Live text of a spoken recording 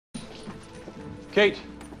Kate.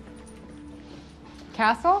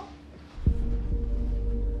 Castle?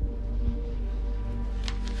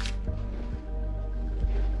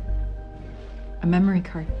 A memory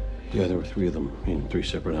card. Yeah, there were 3 of them in 3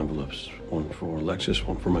 separate envelopes. One for Alexis,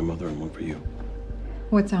 one for my mother, and one for you.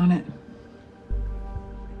 What's on it?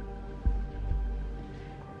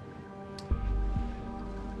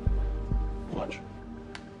 Watch.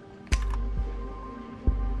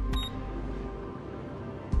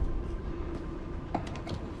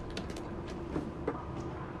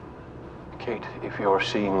 Kate, if you're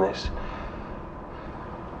seeing this,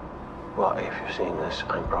 well, if you're seeing this,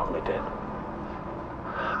 I'm probably dead.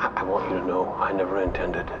 I want you to know I never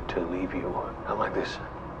intended to leave you. Not like this,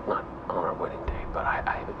 not on our wedding day, but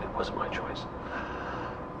it wasn't my choice.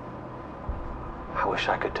 I wish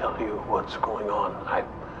I could tell you what's going on. I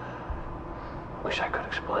wish I could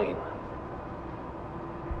explain.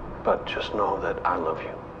 But just know that I love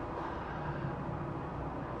you.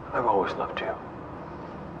 I've always loved you.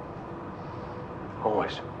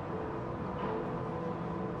 Always.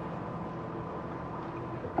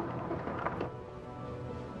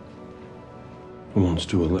 The ones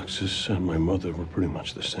to Alexis and my mother were pretty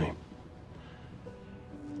much the same.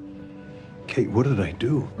 Kate, what did I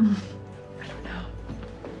do? I don't know.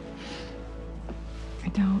 I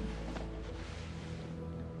don't.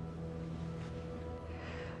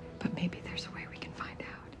 But maybe there's a way we can find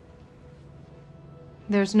out.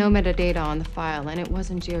 There's no metadata on the file, and it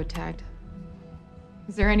wasn't geotagged.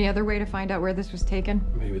 Is there any other way to find out where this was taken?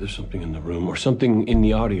 Maybe there's something in the room or something in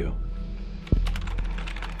the audio.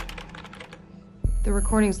 The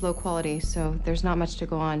recording's low quality, so there's not much to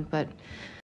go on, but